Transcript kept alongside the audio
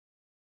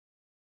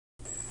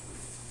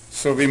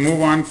So we move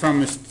on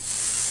from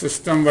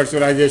system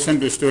virtualization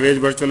to storage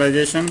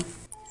virtualization.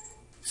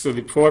 So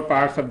the four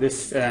parts of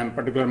this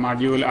particular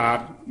module are: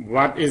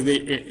 what is the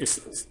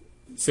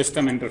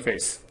system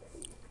interface?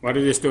 What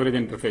is the storage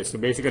interface? So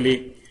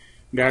basically,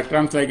 there are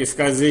terms like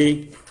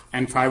SCSI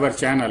and fiber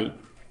channel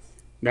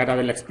that I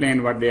will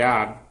explain what they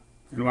are,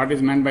 and what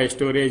is meant by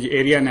storage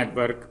area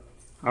network,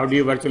 how do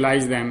you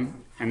virtualize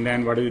them, and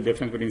then what is the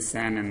difference between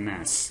SAN and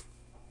NAS.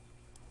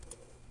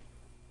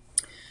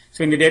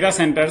 So in the data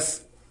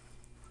centers,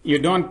 you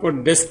don't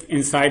put disk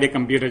inside a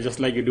computer just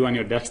like you do on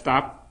your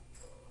desktop.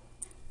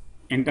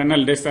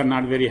 Internal disks are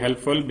not very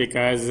helpful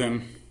because,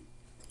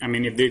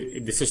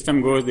 if the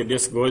system goes, the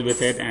disk goes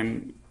with it,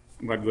 and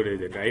what good is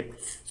it, right?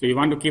 So you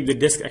want to keep the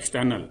disk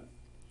external.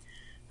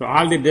 So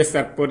all the disks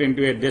are put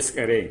into a disk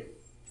array,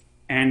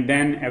 and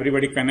then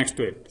everybody connects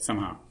to it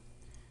somehow.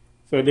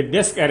 So the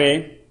disk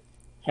array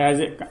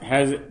has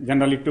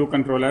generally two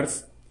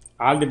controllers.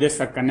 All the disks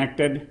are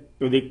connected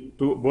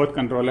to both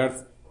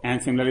controllers, and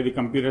similarly the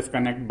computers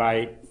connect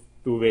by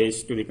two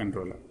ways to the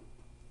controller,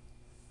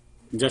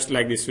 just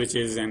like the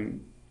switches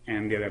and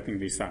the other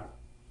things we saw.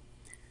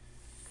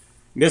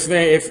 This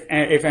way,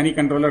 if any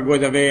controller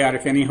goes away or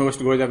if any host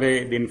goes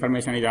away, the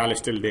information is all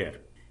still there.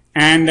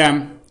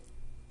 And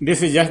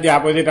this is just the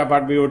opposite of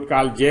what we would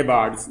call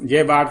JBODs.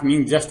 JBODs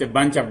means just a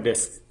bunch of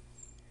disks.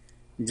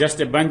 Just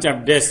a bunch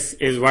of disks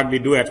is what we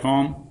do at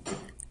home,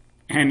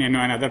 and in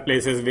other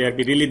places where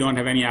we really don't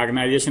have any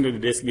organization to the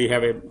disk, we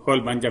have a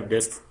whole bunch of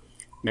disks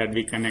that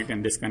we connect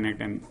and disconnect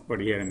and put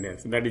here and there.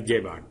 So that is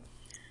JBOD.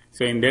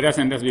 So in data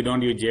centers, we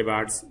don't use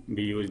JBODs,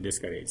 we use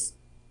disk arrays.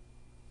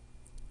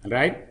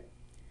 Right?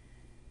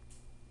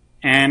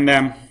 And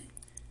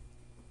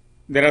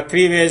there are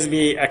three ways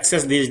we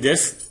access these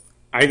disks.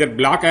 Either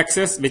block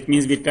access, which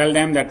means we tell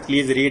them that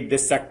please read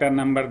this sector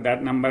number,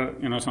 that number,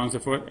 so on and so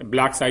forth. A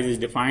block size is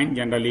defined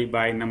generally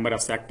by number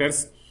of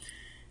sectors.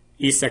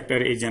 Each sector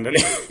is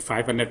generally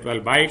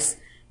 512 bytes.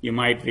 You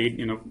might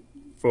read,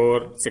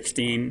 4,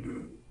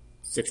 16,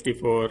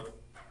 64,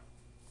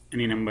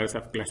 any numbers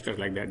of clusters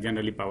like that,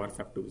 generally powers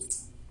of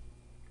 2s.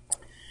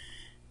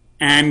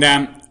 And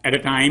at a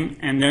time,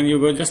 and then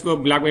you just go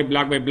block by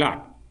block by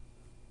block.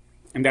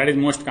 And that is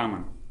most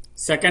common.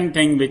 Second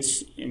thing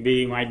which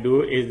we might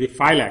do is the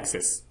file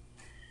access,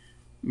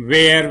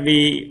 where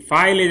the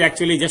file is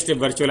actually just a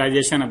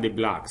virtualization of the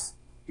blocks,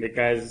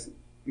 because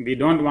we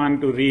don't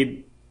want to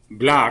read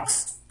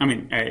blocks.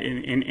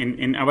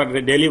 In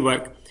our daily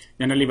work,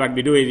 generally what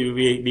we do is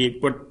we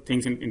put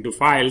things into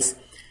files.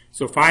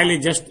 So file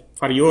is just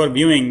for your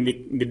viewing.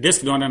 The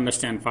disk don't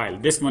understand file.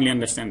 Disk only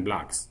understand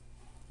blocks,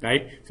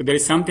 right? So there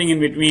is something in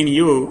between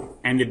you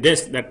and the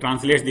disk that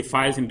translates the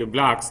files into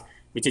blocks,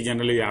 which is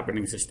generally the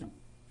operating system.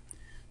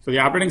 So the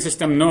operating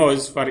system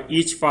knows for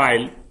each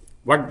file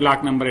what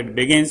block number it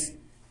begins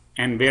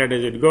and where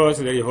does it go.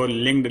 So there is a whole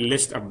linked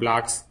list of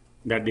blocks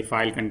that the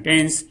file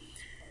contains.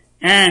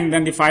 And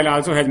then the file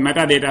also has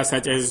metadata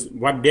such as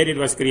what date it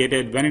was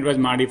created, when it was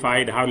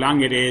modified, how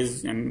long it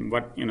is, and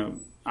what,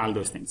 all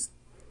those things,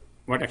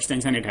 what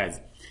extension it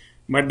has.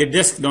 But the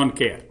disks don't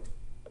care,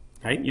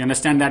 right? You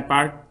understand that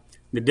part?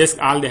 The disk,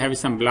 all they have is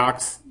some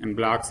blocks and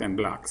blocks and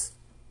blocks.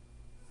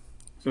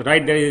 So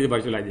right there is the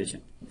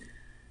virtualization.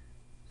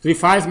 So the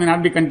files may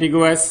not be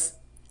contiguous,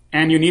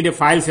 and you need a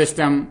file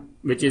system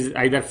which is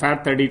either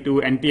FAT32,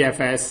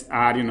 NTFS,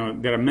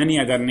 or there are many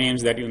other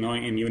names that in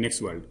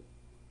Unix world,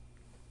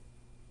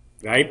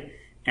 right?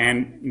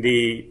 And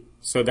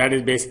so that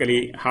is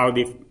basically how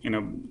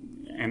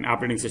an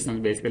operating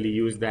system basically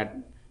use that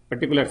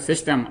particular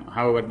system,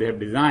 however they have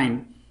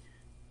designed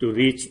to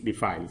reach the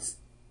files.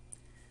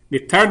 The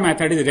third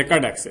method is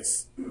record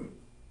access.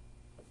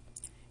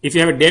 If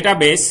you have a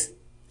database,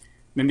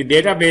 then the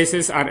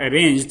databases are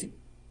arranged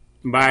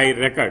by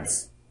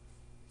records.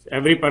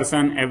 Every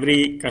person,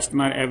 every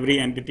customer, every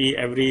entity,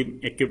 every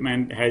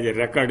equipment has a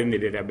record in the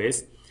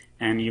database,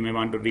 and you may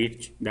want to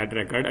reach that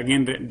record.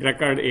 Again, the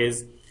record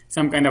is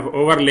some kind of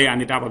overlay on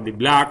the top of the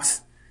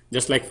blocks,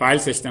 just like file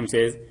system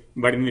says,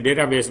 but in the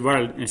database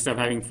world, instead of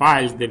having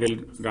files, they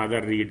will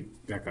rather read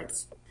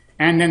records.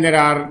 And then there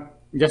are,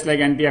 just like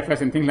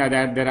NTFS and things like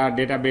that, there are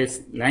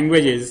database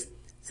languages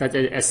such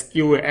as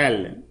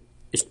SQL,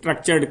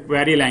 structured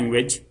query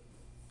language,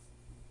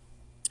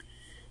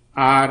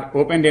 or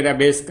Open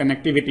Database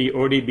Connectivity,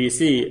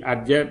 ODBC,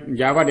 or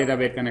Java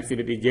Database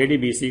Connectivity,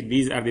 JDBC.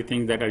 These are the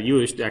things that are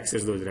used to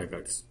access those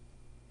records.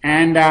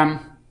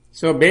 And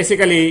so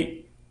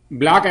basically,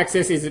 block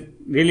access is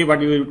really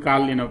what you would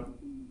call,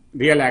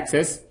 real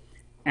access.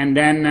 And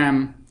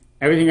then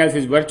everything else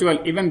is virtual.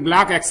 Even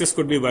block access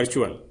could be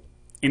virtual,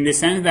 in the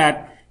sense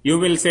that you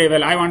will say,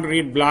 well, I want to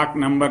read block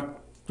number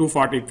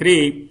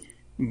 243,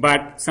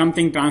 but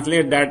something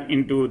translates that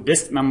into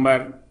disk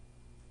number,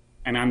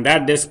 and on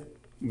that disk,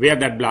 where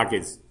that block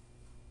is.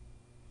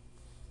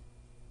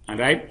 All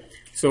right.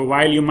 So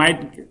while you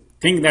might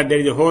think that there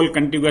is a whole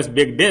contiguous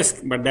big disk,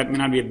 but that may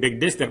not be a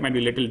big disk, that might be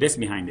a little disk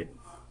behind it.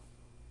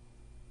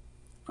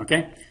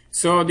 Okay.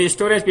 So the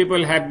storage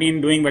people have been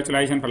doing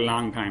virtualization for a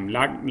long time,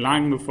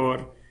 long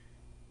before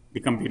the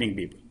computing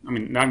people. I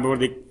mean, not about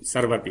the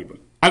server people.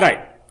 All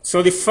right.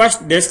 So the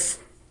first disks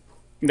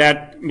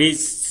that we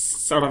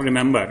sort of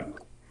remember,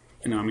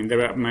 I mean,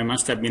 I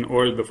must have been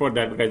old before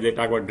that because they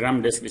talk about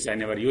drum disk, which I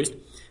never used.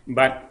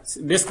 But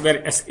disks were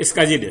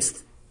SCSI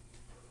disks.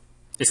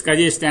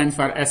 SCSI stands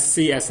for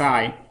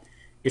SCSI,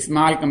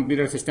 Small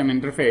Computer System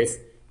Interface.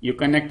 You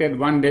connected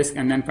one disk,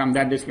 and then from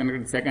that disk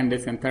connected second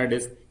disk and third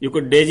disk. You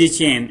could daisy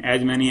chain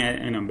as many,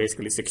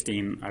 basically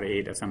 16 or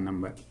 8 or some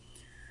number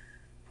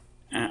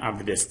of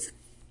the disks.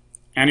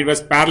 And it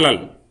was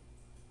parallel.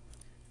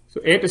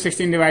 So 8 to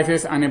 16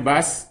 devices on a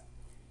bus.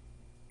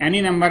 Any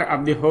number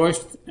of the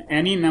hosts,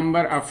 any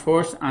number of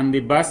hosts on the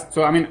bus.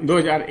 So, I mean,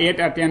 those are 8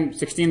 or 10,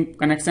 16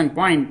 connection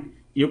point.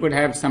 You could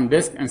have some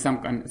disk and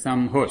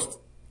some hosts.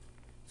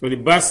 So the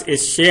bus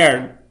is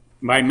shared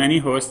by many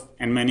hosts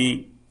and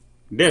many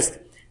disks.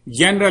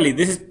 Generally,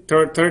 this is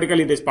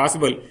theoretically this is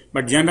possible,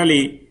 but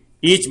generally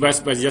each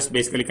bus was just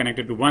basically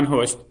connected to one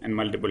host and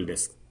multiple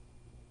disks.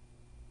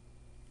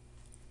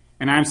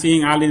 And I'm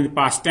seeing all in the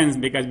past tense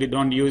because we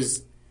don't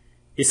use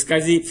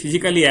SCSI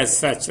physically as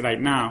such right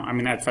now. I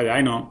mean, as far as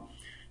I know,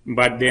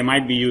 but they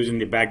might be used in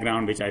the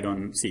background, which I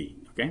don't see.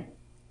 Okay,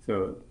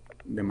 so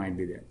they might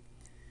be there.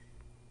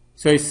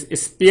 So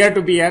it's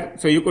peer-to-peer.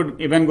 So you could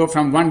even go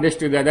from one disk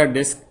to the other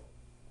disk.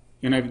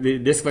 If the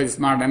disk was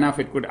smart enough,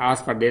 it could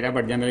ask for data,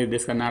 but generally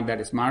disks are not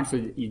that smart. So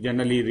you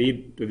generally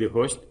read to the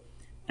host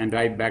and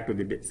write back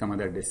to some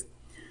other disk.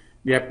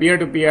 They are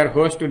peer-to-peer,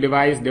 host to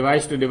device,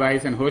 device to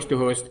device, and host to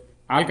host.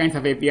 All kinds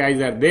of APIs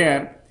are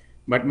there.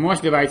 But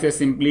most devices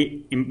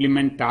simply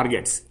implement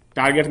targets.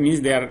 Target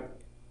means they are,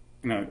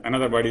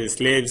 another word is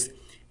slaves,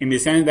 in the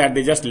sense that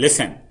they just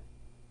listen.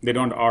 They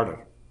don't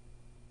order.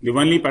 The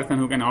only person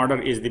who can order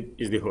is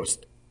the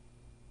host.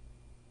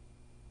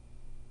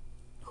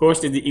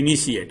 Host is the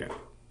initiator.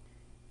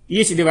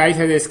 Each device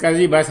has a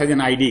SCSI bus has an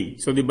ID.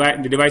 So the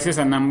devices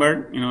are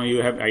numbered.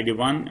 You have ID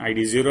 1,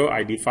 ID 0,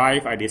 ID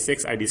 5, ID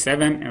 6, ID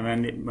 7.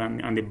 And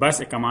when on the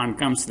bus a command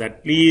comes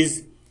that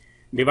please,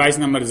 device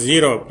number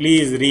 0,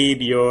 please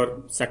read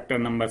your sector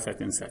number such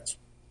and such.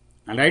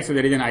 Alright, so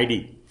there is an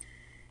ID.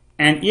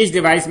 And each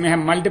device may have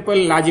multiple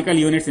logical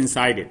units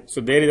inside it.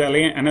 So there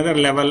is another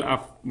level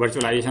of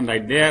virtualization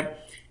right there,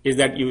 is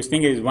that you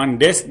think it is one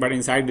disk, but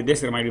inside the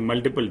disk there might be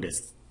multiple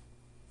disks.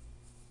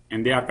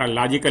 And they are called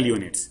logical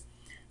units.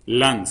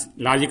 LUNs.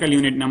 Logical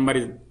unit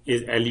number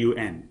is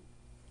LUN.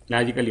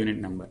 Logical unit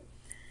number.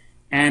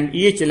 And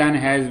each LUN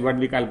has what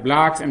we call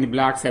blocks, and the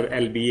blocks have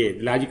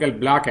LBA, logical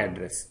block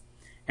address.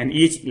 And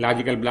each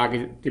logical block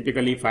is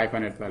typically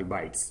 512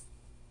 bytes,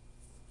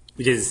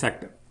 which is a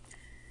sector.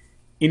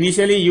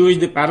 Initially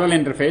used the parallel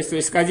interface, so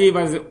SCSI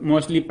was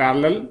mostly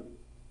parallel.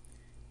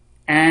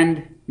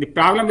 And the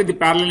problem with the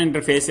parallel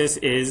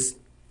interfaces is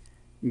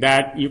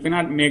that you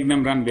cannot make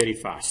them run very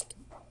fast.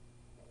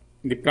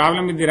 The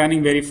problem with the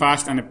running very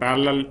fast on a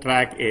parallel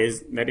track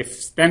is that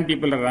if 10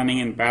 people are running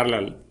in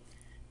parallel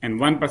and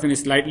one person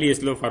is slightly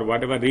slow for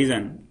whatever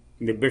reason,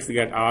 the bits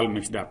get all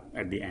mixed up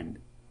at the end.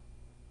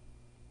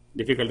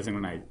 Difficult to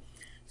synchronize.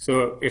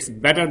 So it's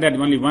better that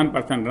only one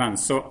person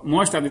runs. So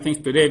most of the things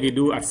today we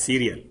do are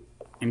serial.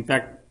 In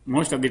fact,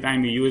 most of the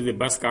time we use the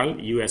bus called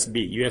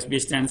USB.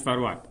 USB stands for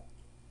what?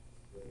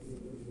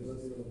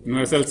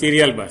 Universal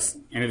Serial Bus.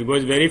 And it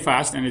goes very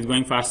fast, and it's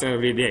going faster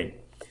every day.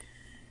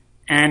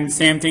 And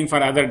same thing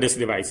for other disk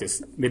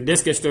devices. The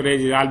disk storage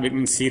is all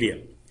becoming serial.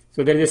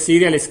 So there is a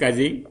serial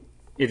SCSI.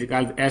 It is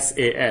called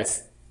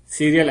SAS,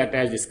 Serial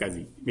Attached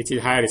SCSI, which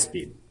is higher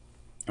speed.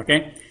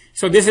 Okay?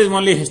 So this is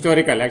only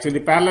historical. Actually,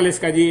 the parallel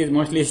SCSI is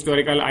mostly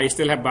historical. I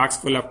still have box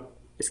full of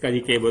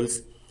SCSI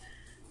cables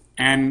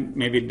and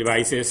maybe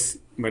devices,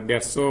 but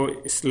they're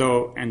so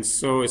slow and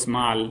so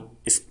small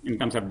in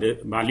terms of the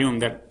volume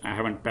that I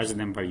haven't touched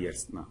them for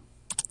years now.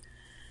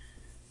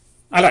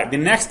 All right, the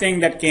next thing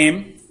that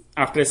came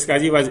after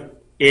SCSI was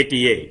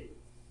ATA.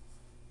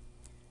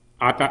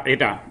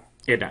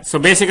 So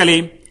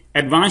basically,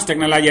 advanced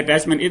technology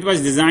attachment, it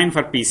was designed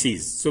for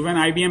PCs. So when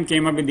IBM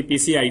came up with the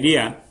PC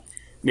idea,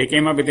 they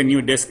came up with a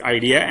new disk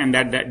idea, and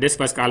that disk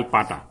was called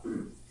PATA.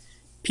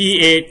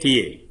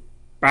 P-A-T-A.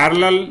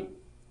 Parallel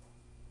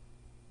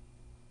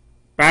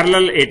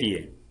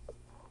ATA.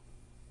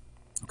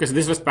 Okay, so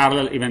this was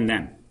parallel even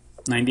then,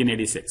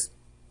 1986.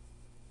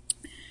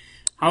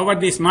 However,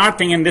 the smart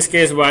thing in this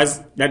case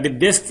was that the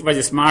disk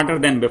was smarter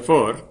than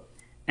before,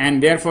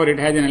 and therefore it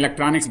has an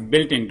electronics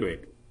built into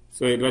it.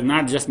 So it was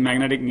not just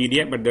magnetic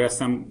media, but there was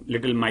some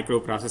little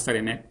microprocessor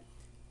in it.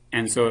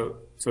 And so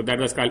that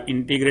was called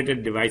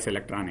Integrated Device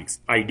Electronics,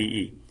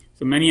 IDE.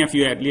 So many of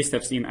you at least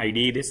have seen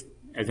IDE disk.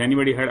 Has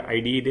anybody heard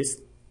IDE disk?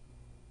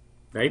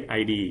 Right?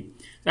 IDE.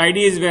 So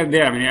IDEs were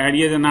there. I mean,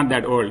 IDEs are not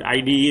that old.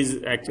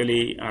 IDEs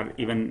actually are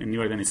even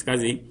newer than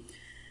SCSI.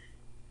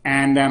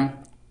 And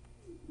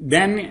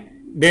then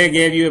they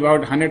gave you about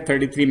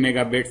 133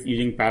 megabits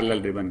using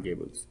parallel ribbon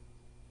cables.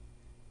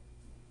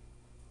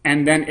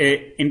 And then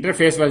a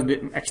interface was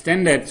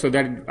extended so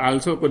that it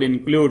also could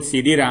include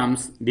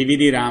CD-ROMs,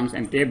 DVD-ROMs,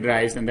 and tape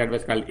drives, and that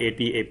was called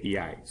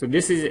AT-API. So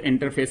this is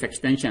interface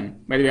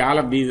extension. By the way, all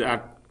of these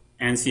are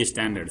ANSI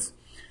standards.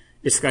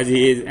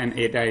 SCSI is and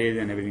ATA is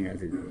and everything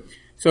else is.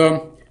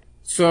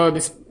 So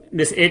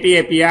this AT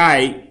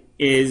API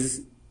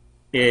is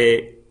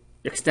a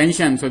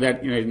extension so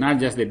that it's not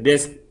just the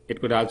disk, it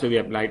could also be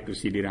applied to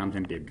CD-ROMs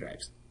and tape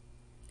drives.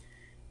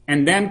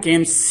 And then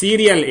came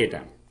serial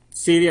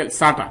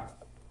SATA.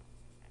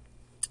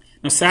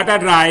 Now SATA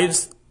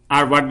drives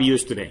are what we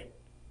use today.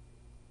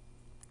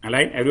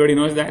 Alright, everybody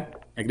knows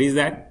that, agrees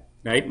that,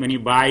 right? When you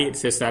buy, it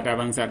says SATA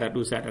 1, SATA 2,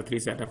 SATA 3,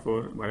 SATA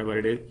 4, whatever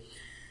it is.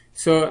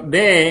 So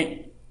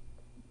they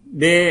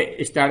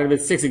started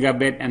with 6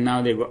 gigabit and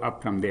now they go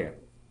up from there.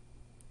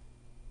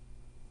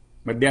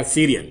 But they are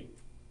serial.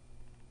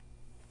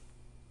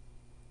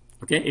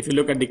 Okay, if you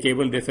look at the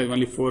cable, there says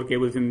only 4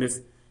 cables in this,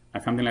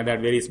 or something like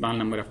that, very small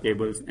number of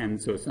cables, and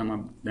so some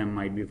of them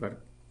might be for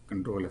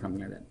control or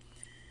something like that.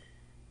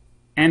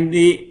 And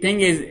the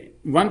thing is,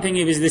 one thing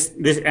is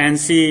this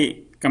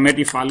ANSI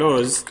committee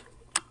follows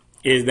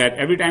is that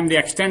every time they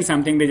extend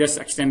something, they just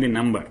extend the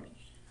number.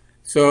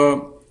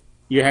 So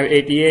you have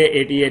ATA,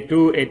 ATA2,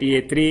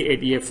 ATA3,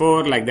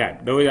 ATA4, like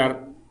that. Those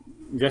are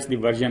just the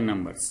version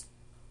numbers.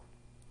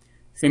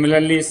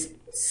 Similarly,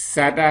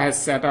 SATA has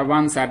SATA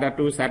 1, SATA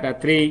 2,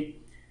 SATA 3,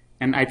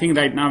 and I think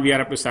right now we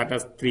are up to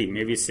SATA 3,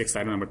 maybe 6,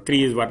 I don't know, but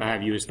 3 is what I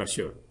have used for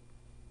sure.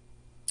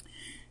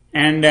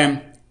 And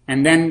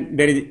then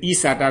there is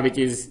eSATA, which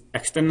is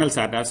external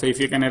SATA. So if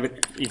you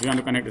want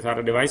to connect a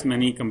SATA device,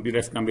 many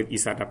computers come with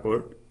eSATA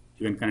port.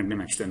 You can connect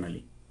them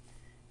externally.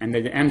 And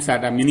there's the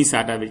mSATA, mini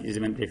SATA, which is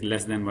even takes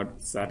less than what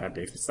SATA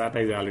takes.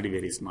 SATA is already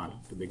very small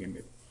to begin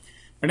with.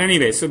 But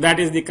anyway, so that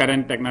is the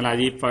current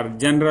technology for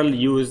general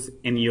use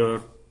in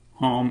your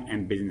home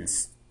and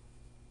business.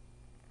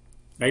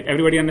 Right?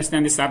 Everybody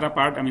understand the SATA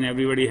part? I mean,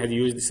 everybody has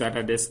used the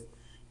SATA disk.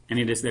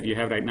 Any disk that you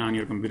have right now on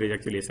your computer is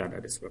actually a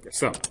SATA disk. Okay,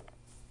 so.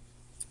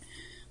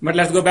 But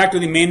let's go back to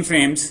the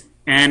mainframes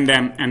and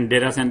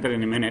data center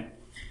in a minute.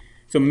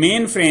 So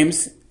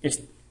mainframes,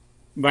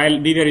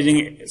 while we were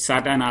using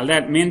SATA and all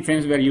that,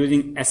 mainframes were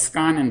using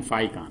ESCON and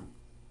FICON.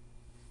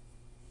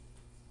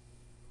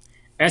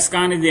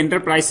 ESCON is the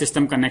enterprise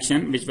system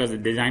connection, which was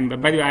designed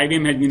by the way,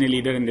 IBM has been a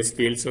leader in this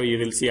field, so you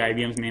will see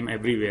IBM's name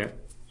everywhere,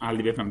 all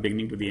the way from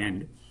beginning to the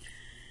end.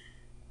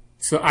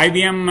 So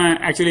IBM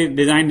actually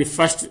designed the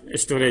first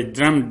storage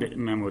drummed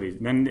memories.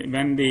 When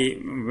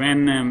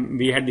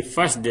we had the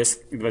first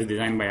disk, it was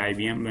designed by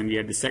IBM. When we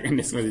had the second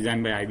disk, it was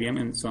designed by IBM,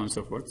 and so on and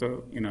so forth.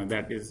 So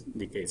that is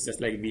the case. Just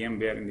like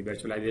VMware in the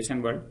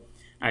virtualization world,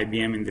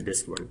 IBM in the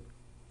disk world.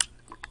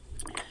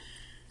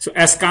 So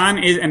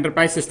ESCON is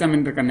enterprise system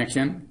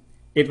interconnection.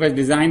 It was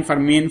designed for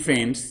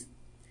mainframes,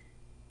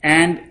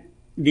 and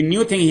the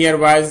new thing here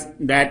was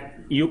that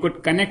you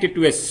could connect it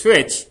to a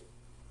switch.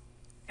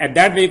 At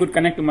that way, you could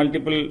connect to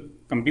multiple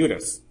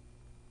computers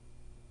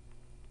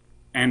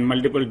and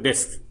multiple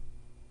disks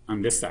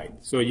on this side.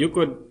 So you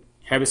could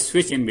have a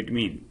switch in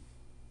between.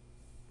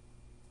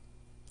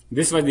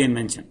 This was the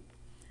invention.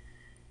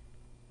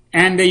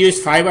 And they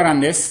used fiber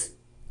on this,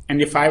 and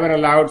the fiber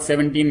allowed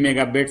 17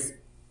 megabits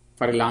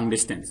for a long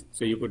distance.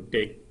 So you could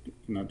take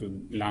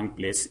to long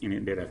place in a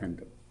data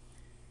center.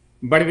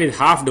 But it is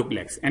half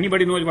duplex.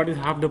 Anybody knows what is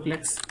half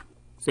duplex?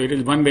 So it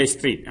is one-way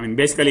street. I mean,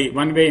 basically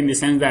one way in the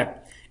sense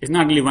that it's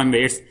not really one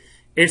way.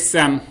 It's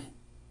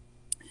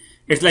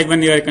like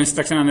when you are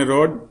construction on a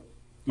road,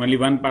 only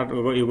one part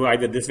you go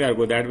either this way or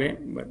go that way.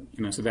 But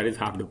so that is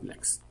half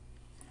duplex.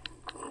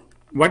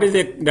 What is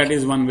it that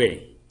is one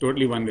way?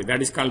 Totally one way.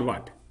 That is called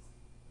what?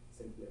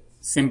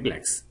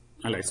 Simplex.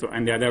 All right. So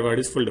and the other word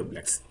is full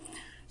duplex.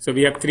 So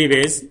we have 3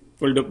 ways: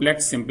 full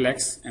duplex,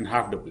 simplex, and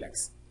half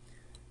duplex.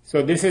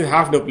 So this is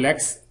half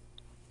duplex.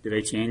 Did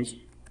I change?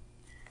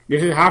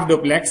 This is half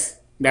duplex.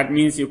 That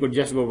means you could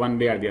just go one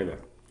way or the other.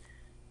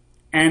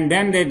 And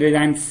then they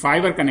designed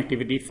fiber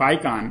connectivity,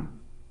 FICON,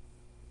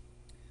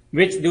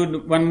 which do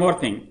one more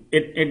thing.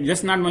 It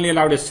just not only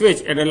allowed a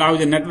switch, it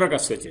allows a network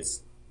of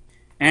switches.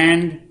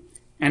 And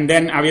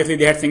then obviously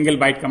they had single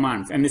byte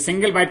commands. And the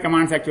single byte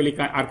commands actually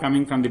are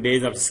coming from the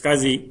days of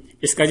SCSI.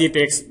 SCSI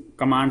takes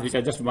commands which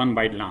are just 1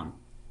 byte long.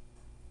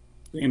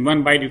 In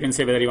 1 byte you can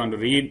say whether you want to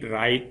read,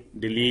 write,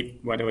 delete,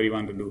 whatever you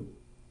want to do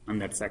on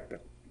that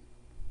sector.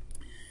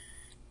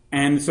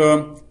 And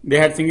so they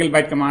had single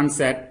byte command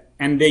set.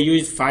 And they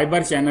used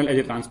fiber channel as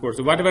a transport.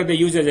 So whatever they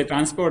use as a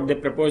transport, they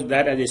proposed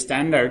that as a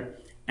standard,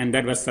 and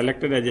that was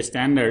selected as a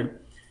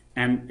standard,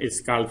 and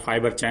it's called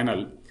fiber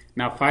channel.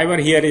 Now fiber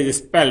here is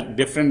spelled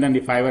different than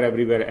the fiber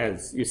everywhere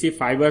else. You see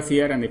fibers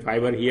here and the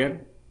fiber here,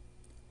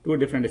 2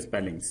 different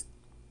spellings.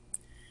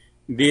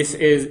 This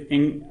is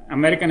in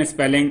American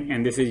spelling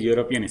and this is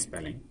European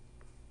spelling.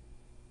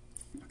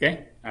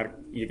 Okay, or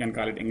you can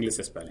call it English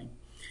spelling.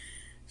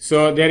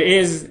 So there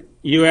is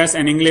US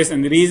and English,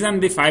 and the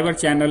reason the fiber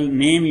channel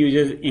name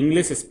uses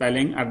English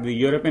spelling or the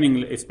European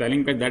English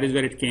spelling, because that is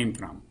where it came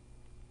from.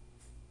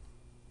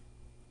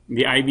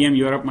 The IBM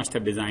Europe must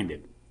have designed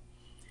it.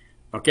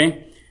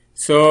 Okay,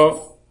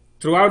 so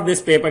throughout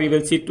this paper you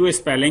will see 2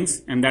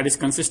 spellings, and that is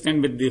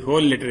consistent with the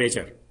whole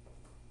literature.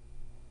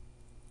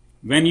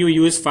 When you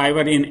use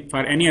fiber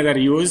for any other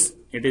use,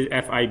 it is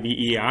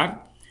FIBER.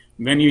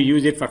 When you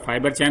use it for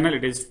fiber channel,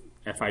 it is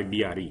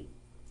F-I-B-R-E.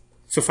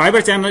 So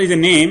fiber channel is a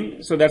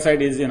name, so that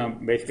side is,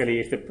 basically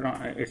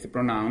it's a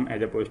pronoun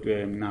as opposed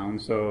to a noun,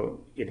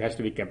 so it has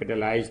to be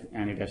capitalized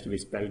and it has to be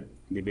spelled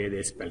the way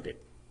they spelled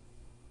it.